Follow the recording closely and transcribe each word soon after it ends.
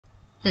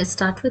Let's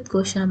start with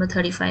question number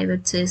 35.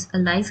 It says a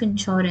life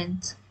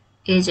insurance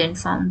agent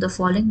found the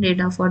following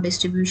data for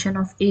distribution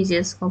of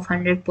ages of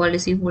 100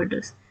 policy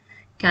holders.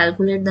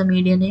 Calculate the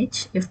median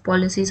age if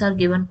policies are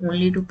given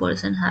only to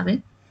person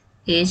having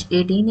age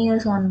 18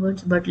 years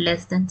onwards but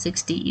less than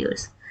 60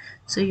 years.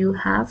 So you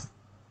have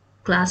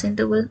class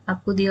interval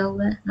आपको दिया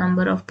हुआ है,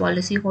 number of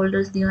policy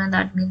holders दिया हुआ है,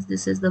 that means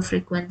this is the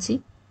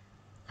frequency,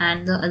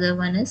 and the other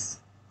one is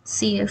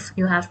CF.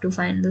 You have to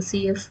find the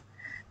CF.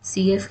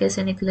 CF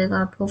कैसे निकलेगा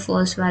आपको,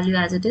 first value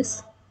as it is,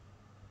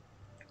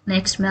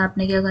 next में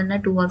आपने क्या करना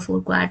है, 2 और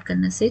 4 को ऐड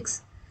करना है,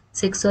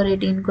 6 और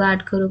 18 को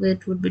ऐड करोगे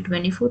इट वुड बी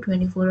 24,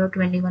 24 और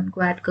 21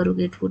 को ऐड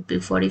करोगे इट वुड बी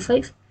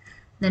 45,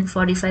 देन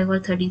 45 और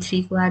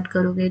 33 को ऐड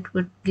करोगे it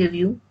would give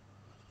you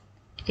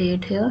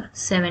 8 here,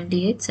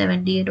 78,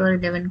 78 और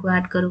 11 को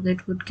ऐड करोगे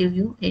it would give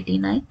you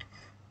 89,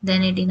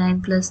 then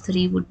 89 plus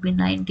 3 would be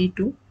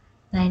 92,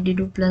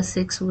 92 plus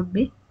 6 would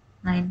be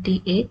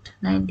 98,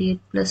 98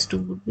 plus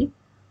 2 would be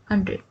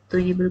 100. तो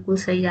ये बिल्कुल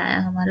सही आया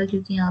हमारा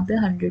क्योंकि यहाँ पे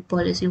 100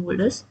 पॉलिसी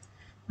होल्डर्स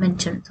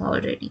मेंशन था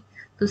ऑलरेडी.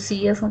 तो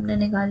CF हमने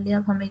निकाल लिया.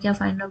 अब हमें क्या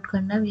फाइंड आउट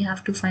करना है, we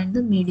have to find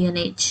the median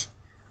as.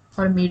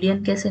 और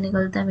मीडियन कैसे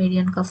निकलता है,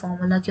 मीडियन का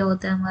फॉर्मूला क्या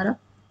होता है हमारा,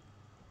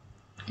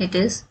 it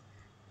is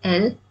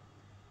L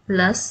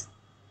plus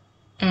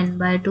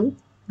n/2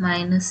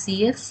 minus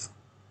CF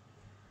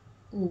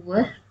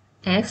over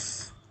F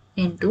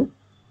into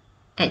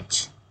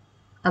H.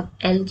 अब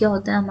L क्या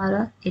होता है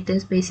हमारा, it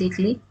is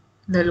basically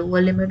the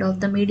lower limit of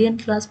the median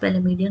class. पहले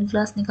मीडियन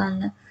क्लास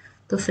निकालना है.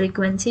 तो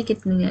फ्रीक्वेंसी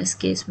कितनी है इस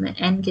केस में,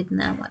 n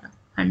कितना है हमारा,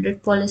 100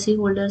 पॉलिसी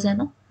होल्डर्स है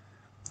ना.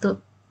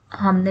 तो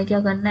हमने क्या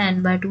करना है,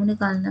 n/2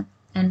 निकालना है.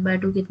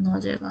 n/2 कितना हो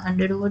जाएगा,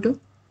 100/2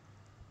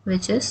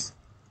 विच इज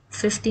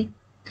 50.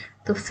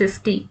 तो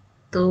 50,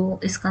 तो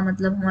इसका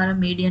मतलब हमारा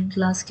मीडियन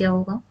क्लास क्या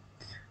होगा,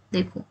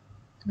 देखो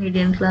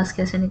मीडियन क्लास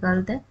कैसे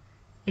निकालते हैं,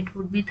 इट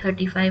वुड बी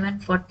 35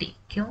 एंड 40.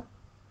 क्यों,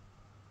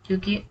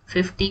 क्योंकि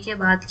 50 के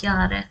बाद क्या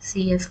आ रहा है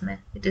CF में,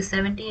 इट इज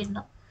 78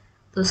 ना.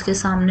 तो उसके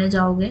सामने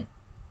जाओगे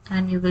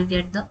and you will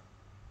get the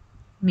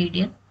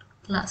median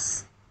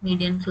class.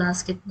 Median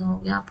class कितना हो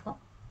गया आपका,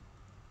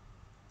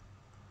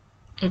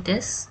 इट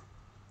इज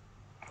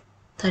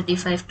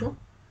 35 to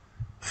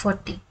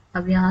 40.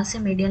 अब यहाँ से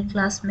मीडियन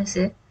क्लास में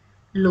से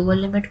लोअर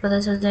लिमिट पता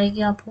चल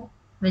जाएगी आपको,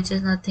 which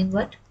is nothing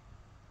but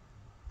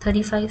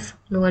 35.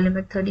 Lower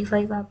limit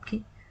 35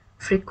 आपकी.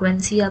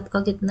 फ्रीक्वेंसी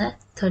आपका कितना है,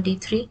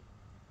 33.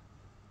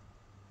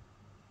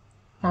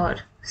 और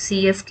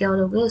CF क्या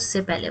लोगे,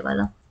 उससे पहले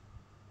वाला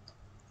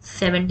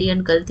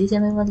 70, गलती से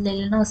मैं मत ले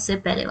लेना, उससे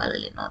पहले वाला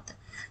लेना होता है.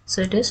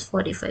 So it is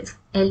 45.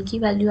 L की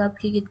वैल्यू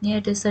आपकी कितनी है,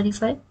 इट इज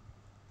 35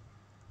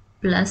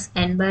 प्लस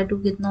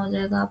n/2 कितना हो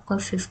जाएगा आपका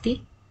 50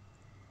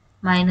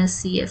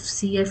 माइनस CF.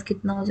 CF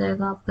कितना हो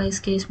जाएगा आपका इस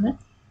केस में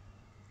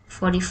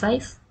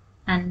 45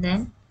 एंड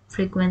देन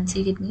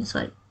फ्रीक्वेंसी कितनी,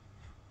 sorry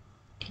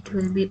it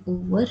will be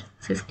over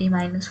 50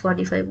 minus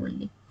 45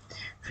 only.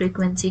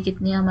 Frequency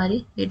कितनी है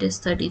हमारी, इट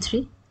इज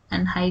 33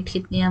 एंड हाइट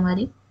कितनी है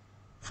हमारी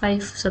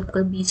 5.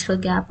 सबका बीच का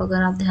गैप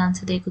अगर आप ध्यान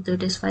से देखो तो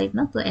इट इज 5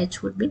 ना, तो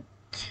H would be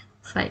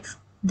 5.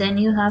 Then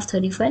you have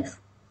 35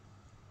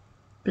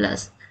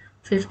 plus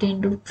 50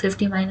 into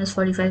 50 minus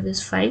 45 is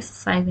 5,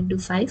 5 into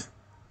 5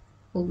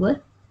 over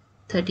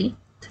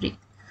 33.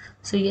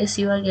 So yes,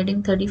 you are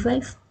getting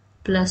 35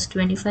 plus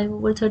 25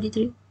 over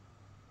 33.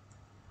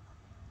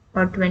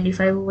 और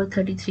 25 over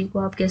 33 को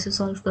आप कैसे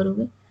सॉल्व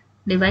करोगे,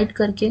 डिवाइड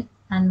करके,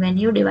 एंड व्हेन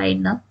यू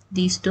डिवाइड ना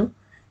these two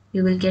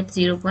you will get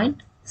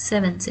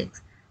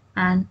 0.76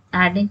 and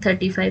adding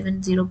 35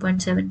 and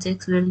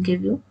 0.76 will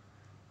give you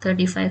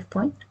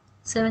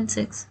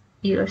 35.76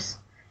 years.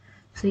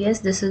 So yes,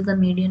 this is the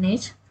median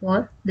age for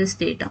this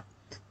data.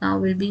 Now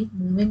we'll be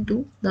moving to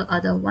the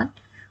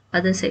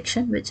other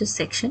section, which is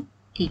section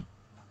E.